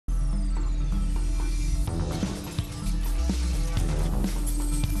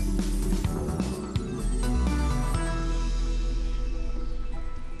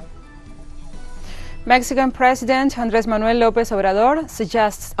Mexican President Andrés Manuel López Obrador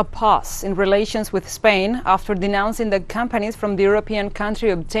suggests a pause in relations with Spain after denouncing that companies from the European country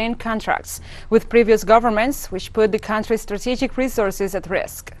obtained contracts with previous governments, which put the country's strategic resources at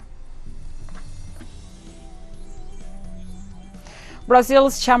risk.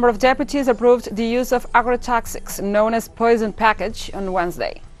 Brazil's Chamber of Deputies approved the use of agrotoxics known as poison package on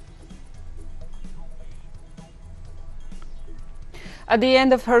Wednesday. At the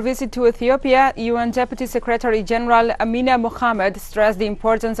end of her visit to Ethiopia, UN Deputy Secretary General Amina Mohammed stressed the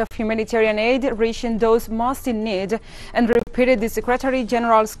importance of humanitarian aid reaching those most in need and repeated the Secretary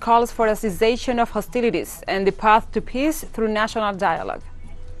General's calls for a cessation of hostilities and the path to peace through national dialogue.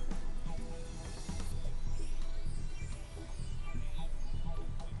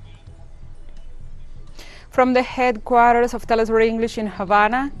 From the headquarters of teleSUR English in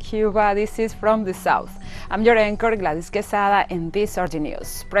Havana, Cuba, this is From the South. I'm your anchor, Gladys Quesada, in this RD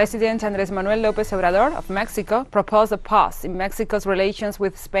News. President Andrés Manuel López Obrador of Mexico proposed a pause in Mexico's relations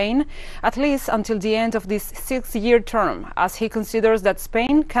with Spain, at least until the end of this 6-year term, as he considers that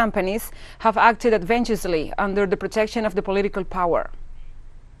Spain companies have acted advantageously under the protection of the political power.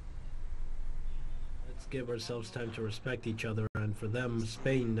 Give ourselves time to respect each other, and for them,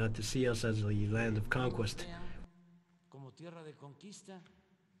 Spain, not to see us as a land of conquest.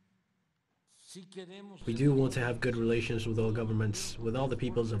 We do want to have good relations with all governments, with all the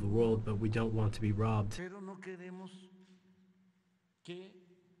peoples of the world, but we don't want to be robbed.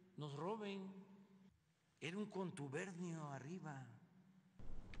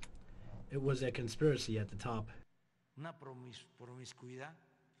 It was a conspiracy at the top.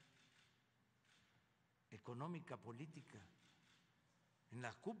 Económica, política, en la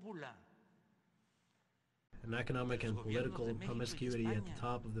cúpula. An economic and political promiscuity at the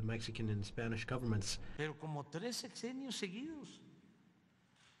top of the Mexican and Spanish governments. Pero como 3 sexenios seguidos.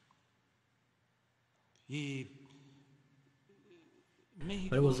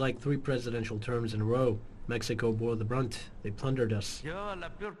 But it was like 3 presidential terms in a row. Mexico bore the brunt. They plundered us. Yo la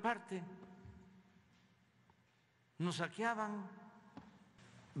peor parte. Nos saqueaban.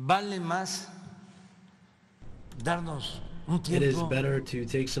 Vale más darnos un tiempo. It is better to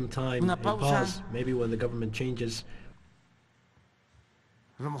take some time and pause. Maybe when the government changes.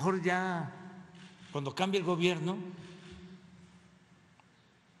 A lo mejor ya cuando cambie el gobierno.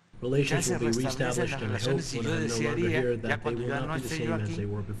 Relations will be reestablished, and I hope when I'm no longer here that they will not be the same as they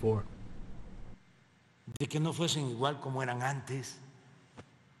were before. De que no fuesen igual como eran antes.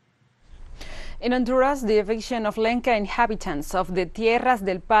 In Honduras, the eviction of Lenca inhabitants of the Tierras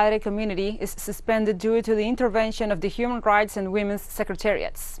del Padre community is suspended due to the intervention of the Human Rights and Women's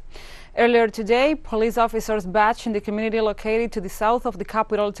Secretariats. Earlier today, police officers batched in the community located to the south of the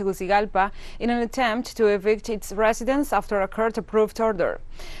capital, Tegucigalpa, in an attempt to evict its residents after a court-approved order.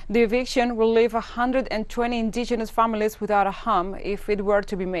 The eviction will leave 120 indigenous families without a home if it were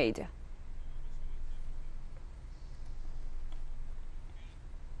to be made.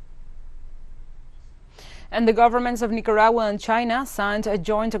 And the governments of Nicaragua and China signed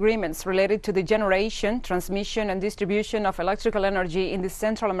joint agreements related to the generation, transmission, and distribution of electrical energy in the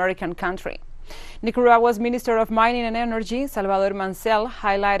Central American country. Nicaragua's Minister of Mining and Energy, Salvador Mancel,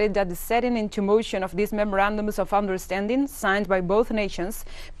 highlighted that the setting into motion of these memorandums of understanding signed by both nations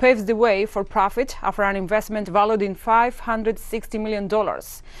paves the way for profit after an investment valued in $560 million.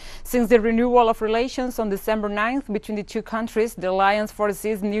 Since the renewal of relations on December 9th between the two countries, the alliance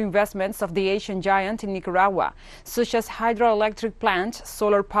foresees new investments of the Asian giant in Nicaragua, such as hydroelectric plant,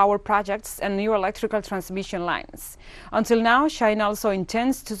 solar power projects, and new electrical transmission lines. Until now, China also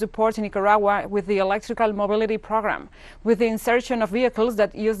intends to support Nicaragua with the electrical mobility program, with the insertion of vehicles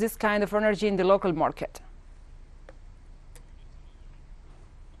that use this kind of energy in the local market.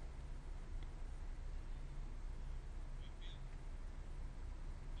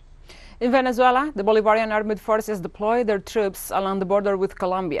 In Venezuela, the Bolivarian armed forces deployed their troops along the border with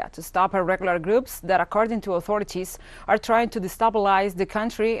Colombia to stop irregular groups that, according to authorities, are trying to destabilize the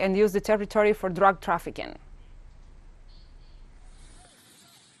country and use the territory for drug trafficking.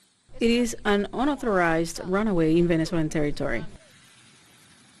 It is an unauthorized runaway in Venezuelan territory.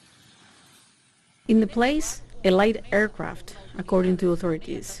 In the place, a light aircraft, according to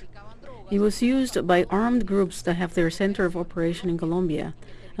authorities. It was used by armed groups that have their center of operation in Colombia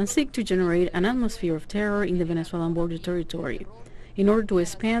and seek to generate an atmosphere of terror in the Venezuelan border territory in order to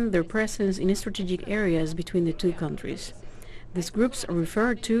expand their presence in strategic areas between the two countries. These groups are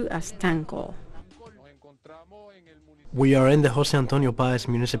referred to as TANCO. We are in the Jose Antonio Páez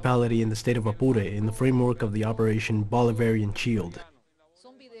municipality in the state of Apure in the framework of the Operation Bolivarian Shield.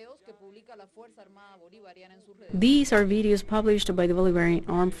 These are videos published by the Bolivarian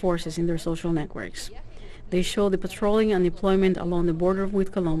armed forces in their social networks. They show the patrolling and deployment along the border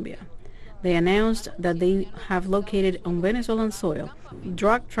with Colombia. They announced that they have located on Venezuelan soil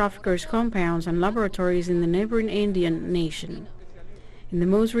drug traffickers' compounds and laboratories in the neighboring Indian nation. In the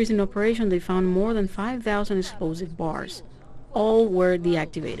most recent operation, they found more than 5,000 explosive bars. All were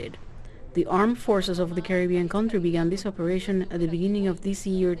deactivated. The armed forces of the Caribbean country began this operation at the beginning of this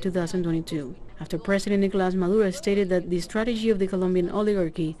year, 2022, after President Nicolás Maduro stated that the strategy of the Colombian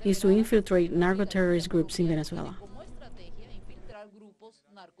oligarchy is to infiltrate narco-terrorist groups in Venezuela.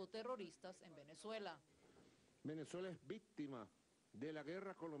 Venezuela es víctima de la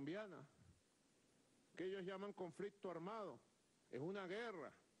guerra colombiana, que ellos llaman conflicto armado. Es una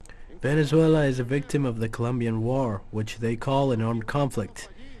guerra. Venezuela is a victim of the Colombian war, which they call an armed conflict.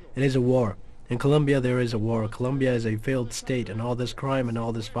 It is a war. In Colombia there is a war. Colombia is a failed state, and all this crime and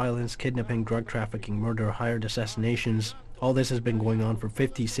all this violence, kidnapping, drug trafficking, murder, hired assassinations, all this has been going on for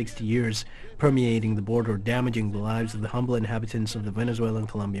 50, 60 years, permeating the border, damaging the lives of the humble inhabitants of the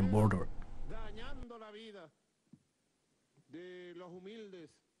Venezuelan-Colombian border. Dañando la vida de los humildes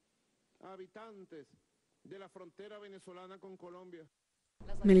habitantes de la frontera venezolana con Colombia.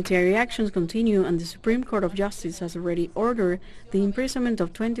 Military actions continue, and the Supreme Court of Justice has already ordered the imprisonment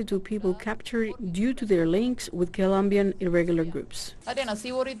of 22 people captured due to their links with Colombian irregular groups.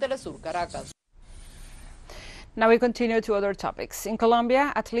 teleSUR, Caracas. Now we continue to other topics. In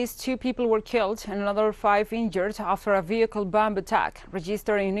Colombia, at least 2 people were killed and another 5 injured after a vehicle bomb attack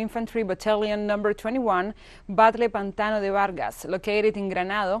registered in Infantry Battalion No. 21, Batle Pantano de Vargas, located in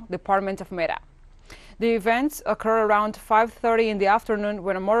Granado, department of Mera. The events occurred around 5:30 in the afternoon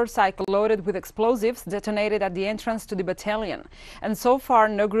when a motorcycle loaded with explosives detonated at the entrance to the battalion, and so far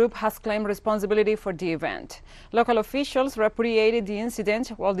no group has claimed responsibility for the event. Local officials repudiated the incident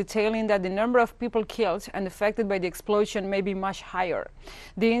while detailing that the number of people killed and affected by the explosion may be much higher.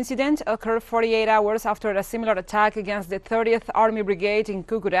 The incident occurred 48 hours after a similar attack against the 30th Army Brigade in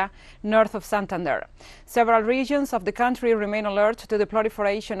Cúcuta, north of Santander. Several regions of the country remain alert to the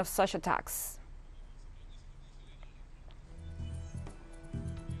proliferation of such attacks.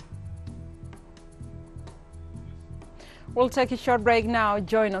 We'll take a short break now.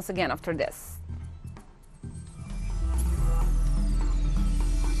 Join us again after this.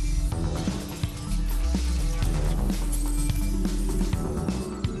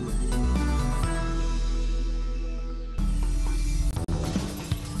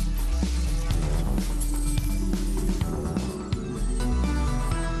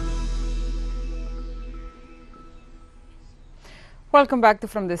 Welcome back to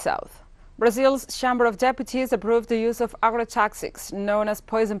From the South. Brazil's Chamber of Deputies approved the use of agrotoxics, known as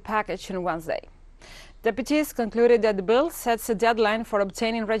poison package, on Wednesday. Deputies concluded that the bill sets a deadline for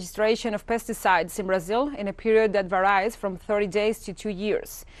obtaining registration of pesticides in Brazil in a period that varies from 30 days to 2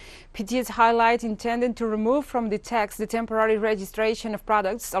 years. PT's highlight intended to remove from the text the temporary registration of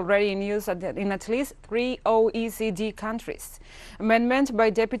products already in use in at least 3 OECD countries. Amendment by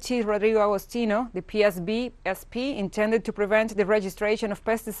Deputy Rodrigo Agostino, the PSB-SP, intended to prevent the registration of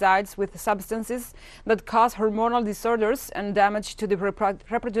pesticides with substances that cause hormonal disorders and damage to the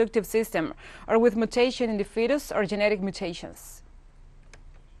reproductive system, or with mutation in the fetus or genetic mutations.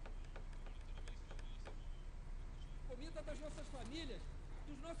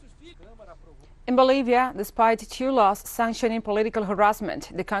 In Bolivia, despite 2 laws sanctioning political harassment,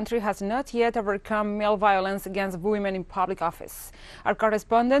 the country has not yet overcome male violence against women in public office. Our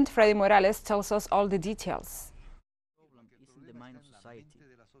correspondent, Freddy Morales, tells us all the details. The problem is in the mind of society,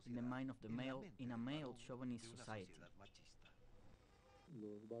 in the mind of the male, in a male chauvinist society.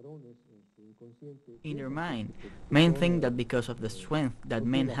 In their mind, men think that because of the strength that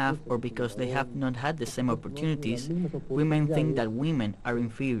men have or because they have not had the same opportunities, women think that women are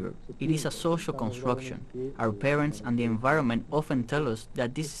inferior. It is a social construction. Our parents and the environment often tell us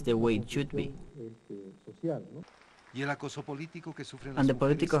that this is the way it should be. And the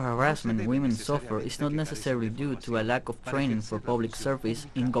political harassment women suffer is not necessarily due to a lack of training for public service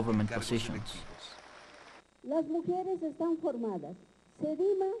in government positions. Las mujeres están formadas.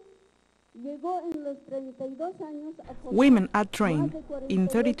 Women are trained. In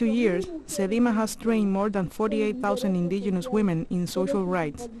 32 years, SEDIMA has trained more than 48,000 indigenous women in social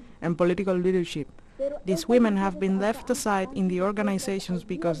rights and political leadership. These women have been left aside in the organizations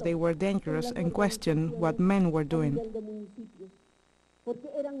because they were dangerous and questioned what men were doing.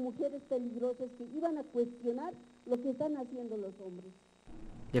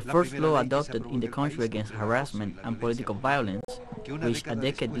 The first law adopted in the country against harassment and political violence, which a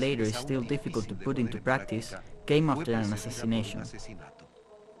decade later is still difficult to put into practice, came after an assassination.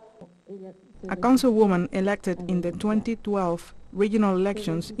 A councilwoman elected in the 2012 regional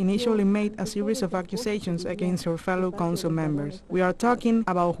elections initially made a series of accusations against her fellow council members. We are talking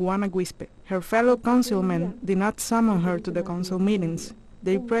about Juana Guispe. Her fellow councilmen did not summon her to the council meetings.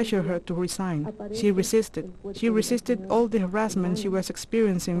 They pressured her to resign. She resisted. She resisted all the harassment she was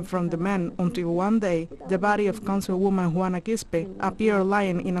experiencing from the men until one day the body of Councilwoman Juana Guispe appeared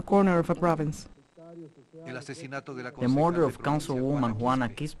lying in a corner of a province. The murder of Councilwoman Juana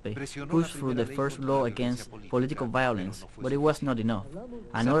Quispe pushed through the first law against political violence, but it was not enough.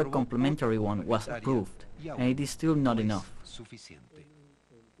 Another complementary one was approved, and it is still not enough.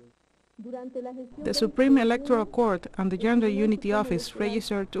 The Supreme Electoral Court and the Gender Unity Office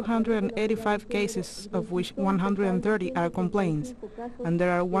registered 285 cases, of which 130 are complaints, and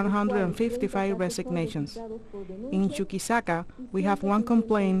there are 155 resignations. In Chuquisaca, we have 1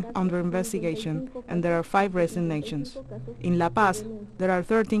 complaint under investigation, and there are 5 resignations. In La Paz, there are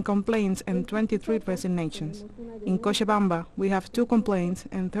 13 complaints and 23 resignations. In Cochabamba, we have 2 complaints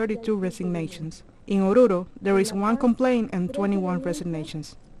and 32 resignations. In Oruro, there is 1 complaint and 21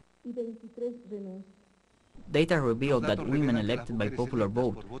 resignations. Data revealed that women elected by popular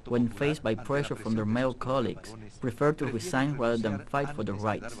vote, when faced by pressure from their male colleagues, prefer to resign rather than fight for their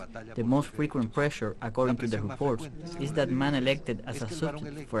rights. The most frequent pressure, according to the reports, is that man elected as a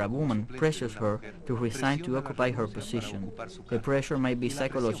substitute for a woman pressures her to resign to occupy her position. The pressure may be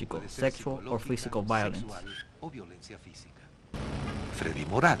psychological, sexual, or physical violence. Freddy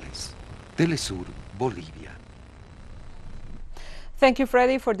Morales, teleSUR, Bolivia. Thank you,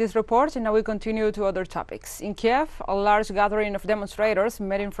 Freddy, for this report. And now we continue to other topics. In Kiev, a large gathering of demonstrators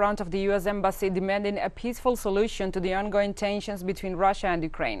met in front of the U.S. Embassy demanding a peaceful solution to the ongoing tensions between Russia and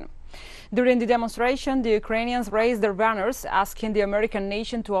Ukraine. During the demonstration, the Ukrainians raised their banners asking the American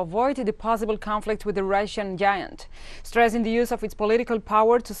nation to avoid the possible conflict with the Russian giant, stressing the use of its political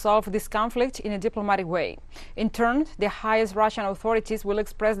power to solve this conflict in a diplomatic way. In turn, the highest Russian authorities will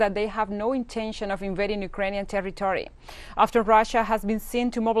express that they have no intention of invading Ukrainian territory, after Russia has been seen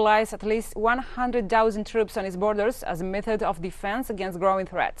to mobilize at least 100,000 troops on its borders as a method of defense against growing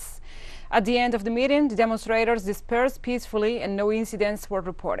threats. At the end of the meeting, the demonstrators dispersed peacefully and no incidents were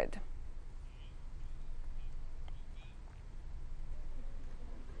reported.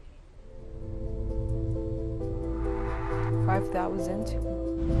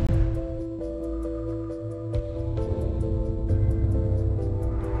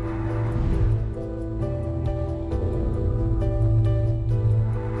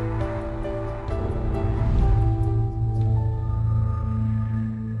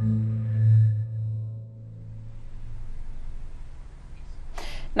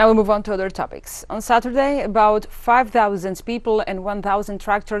 Now we move on to other topics. On Saturday, about 5,000 people and 1,000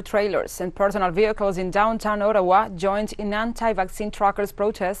 tractor trailers and personal vehicles in downtown Ottawa joined in anti-vaccine truckers'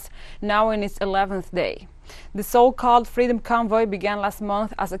 protest, now in its 11th day. The so-called Freedom Convoy began last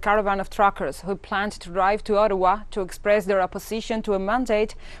month as a caravan of truckers who planned to drive to Ottawa to express their opposition to a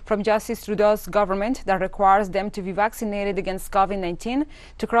mandate from Justice Trudeau's government that requires them to be vaccinated against COVID-19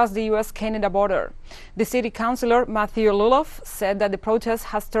 to cross the U.S.-Canada border. The city councillor, Matthew Luloff, said that the protest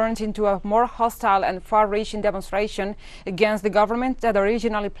has turned into a more hostile and far-reaching demonstration against the government than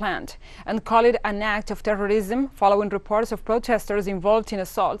originally planned, and called it an act of terrorism following reports of protesters involved in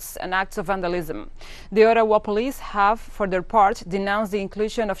assaults and acts of vandalism. The Ottawa police have, for their part, denounced the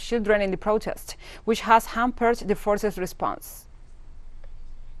inclusion of children in the protest, which has hampered the force's response.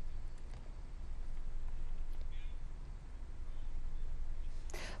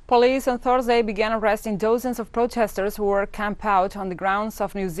 Police on Thursday began arresting dozens of protesters who were camped out on the grounds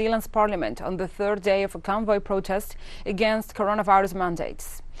of New Zealand's parliament on the third day of a convoy protest against coronavirus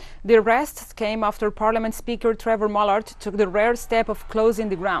mandates. The arrests came after Parliament Speaker Trevor Mollart took the rare step of closing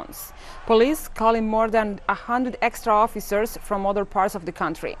the grounds. Police calling more than 100 extra officers from other parts of the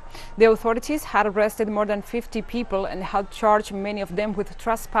country. The authorities had arrested more than 50 people and had charged many of them with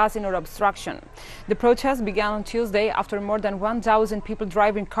trespassing or obstruction. The protest began on Tuesday after more than 1,000 people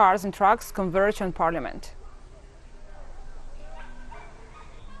driving cars and trucks converged on Parliament.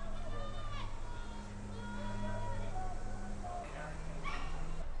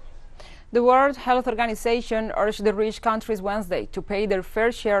 The World Health Organization urged the rich countries Wednesday to pay their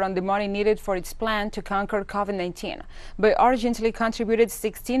fair share on the money needed for its plan to conquer COVID-19 by urgently contributed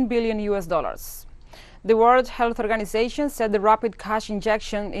 $16 billion. The World Health Organization said the rapid cash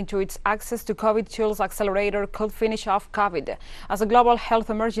injection into its Access to COVID Tools Accelerator could finish off COVID as a global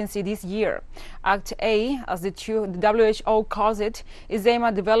health emergency this year. Act A, as the WHO calls it, is aimed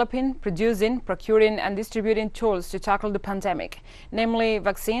at developing, producing, procuring, and distributing tools to tackle the pandemic, namely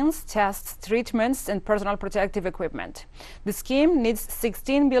vaccines, tests, treatments, and personal protective equipment. The scheme needs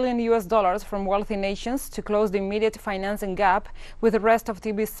 $16 billion from wealthy nations to close the immediate financing gap, with the rest of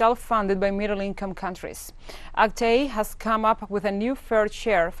to be self-funded by middle-income countries. Act A has come up with a new fair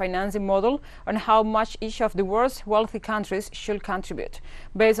share financing model on how much each of the world's wealthy countries should contribute,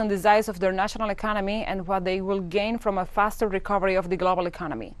 based on the size of their national economy and what they will gain from a faster recovery of the global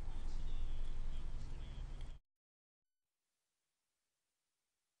economy.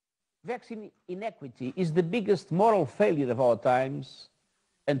 Vaccine inequity is the biggest moral failure of our times,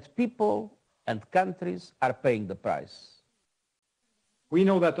 and people and countries are paying the price. We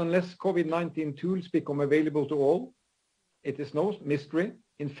know that unless COVID-19 tools become available to all, it is no mystery,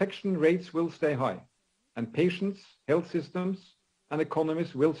 infection rates will stay high, and patients, health systems, and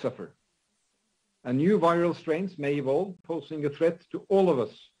economies will suffer. And new viral strains may evolve, posing a threat to all of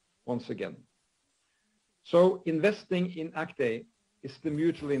us once again. So investing in Act A is the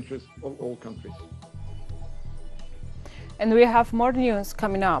mutual interest of all countries. And we have more news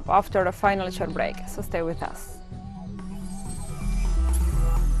coming up after a final short break, so stay with us.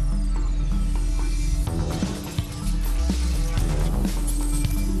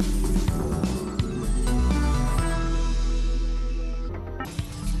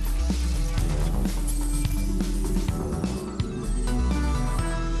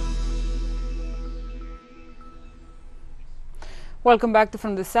 Welcome back to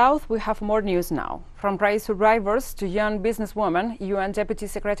From the South. We have more news now. From race survivors to young businesswoman, UN Deputy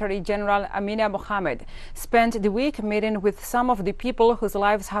Secretary General Amina Mohammed spent the week meeting with some of the people whose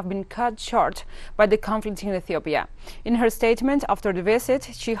lives have been cut short by the conflict in Ethiopia. In her statement after the visit,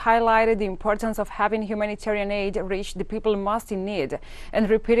 she highlighted the importance of having humanitarian aid reach the people most in need and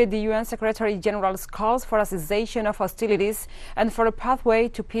repeated the UN Secretary General's calls for a cessation of hostilities and for a pathway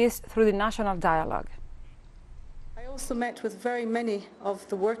to peace through the national dialogue. I also met with very many of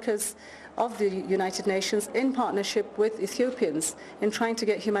the workers of the United Nations in partnership with Ethiopians in trying to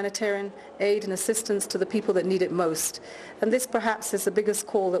get humanitarian aid and assistance to the people that need it most. And this perhaps is the biggest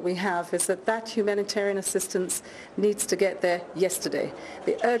call that we have, is that humanitarian assistance needs to get there yesterday.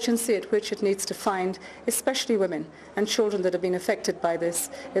 The urgency at which it needs to find, especially women and children that have been affected by this,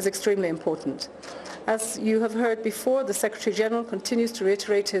 is extremely important. As you have heard before, the Secretary General continues to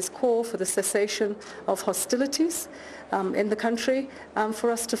reiterate his call for the cessation of hostilities in the country, for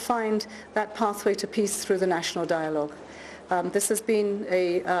us to find that pathway to peace through the national dialogue. This has been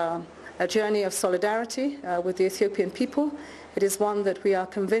a journey of solidarity with the Ethiopian people. It is one that we are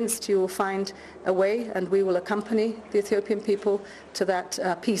convinced you will find a way, and we will accompany the Ethiopian people to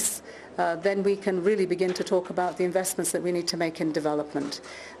that peace. Then we can really begin to talk about the investments that we need to make in development.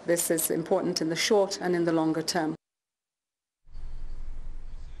 This is important in the short and in the longer term.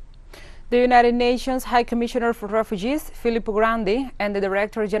 The United Nations High Commissioner for Refugees, Filippo Grandi, and the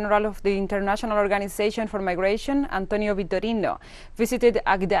Director General of the International Organization for Migration, Antonio Vitorino, visited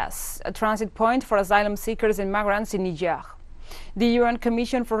Agdas, a transit point for asylum seekers and migrants in Niger. The UN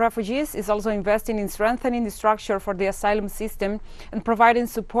Commission for Refugees is also investing in strengthening the structure for the asylum system and providing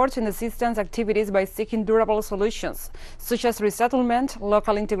support and assistance activities by seeking durable solutions, such as resettlement,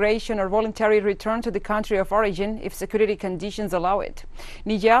 local integration, or voluntary return to the country of origin if security conditions allow it.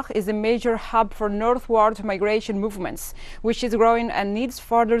 Niger is a major hub for northward migration movements, which is growing and needs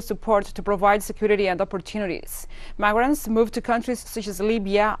further support to provide security and opportunities. Migrants move to countries such as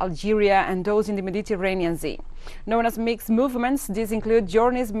Libya, Algeria, and those in the Mediterranean Sea. Known as mixed movements, these include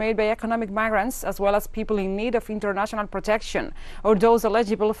journeys made by economic migrants as well as people in need of international protection or those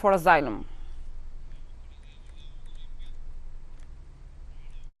eligible for asylum.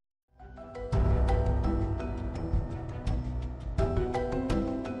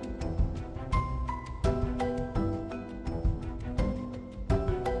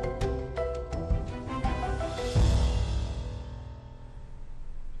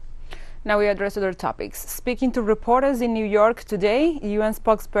 Now we address other topics. Speaking to reporters in New York today, UN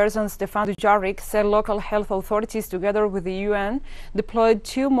spokesperson Stefan Dujarric said local health authorities, together with the UN, deployed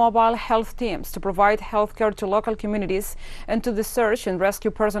 2 mobile health teams to provide healthcare to local communities and to the search and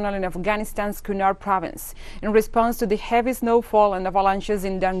rescue personnel in Afghanistan's Kunar province in response to the heavy snowfall and avalanches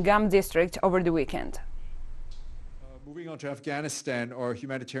in Dangam district over the weekend. Moving on to Afghanistan, our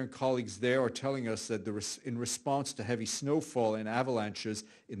humanitarian colleagues there are telling us that in response to heavy snowfall and avalanches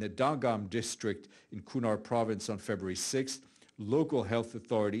in the Dangam district in Kunar province on February 6th, local health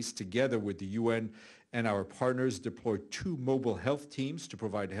authorities, together with the UN and our partners deployed 2 mobile health teams to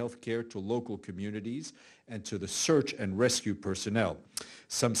provide health care to local communities and to the search and rescue personnel.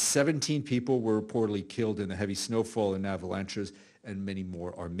 Some 17 people were reportedly killed in the heavy snowfall and avalanches, and many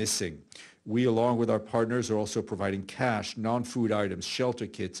more are missing. We, along with our partners, are also providing cash, non-food items, shelter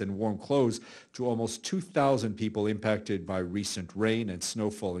kits, and warm clothes to almost 2,000 people impacted by recent rain and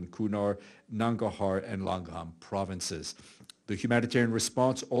snowfall in Kunar, Nangarhar, and Langham provinces. The humanitarian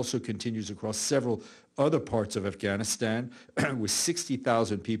response also continues across several other parts of Afghanistan, with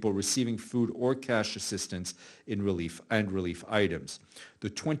 60,000 people receiving food or cash assistance in relief items. The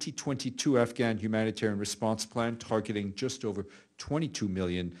 2022 Afghan humanitarian response plan, targeting just over 22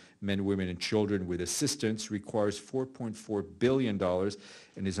 million men, women, and children with assistance, requires $4.4 billion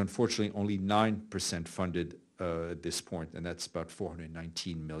and is unfortunately only 9% funded at this point, and that's about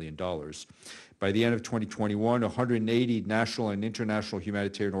 $419 million. By the end of 2021, 180 national and international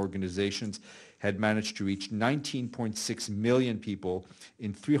humanitarian organizations had managed to reach 19.6 million people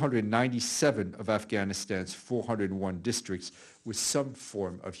in 397 of Afghanistan's 401 districts with some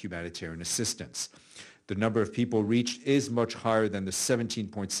form of humanitarian assistance. The number of people reached is much higher than the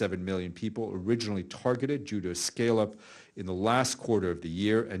 17.7 million people originally targeted due to a scale-up in the last quarter of the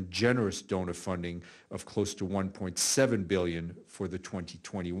year and generous donor funding of close to $1.7 billion for the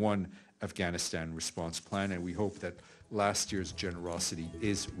 2021 Afghanistan response plan, and we hope that last year's generosity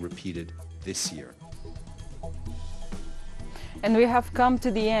is repeated this year. And we have come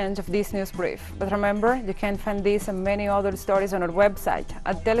to the end of this news brief. But remember, you can find this and many other stories on our website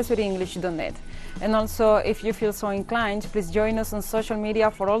at telesurenglish.net. And also, if you feel so inclined, please join us on social media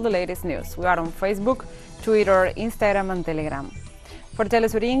for all the latest news. We are on Facebook, Twitter, Instagram, and Telegram. For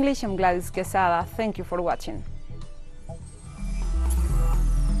Telesur English, I'm Gladys Quesada. Thank you for watching.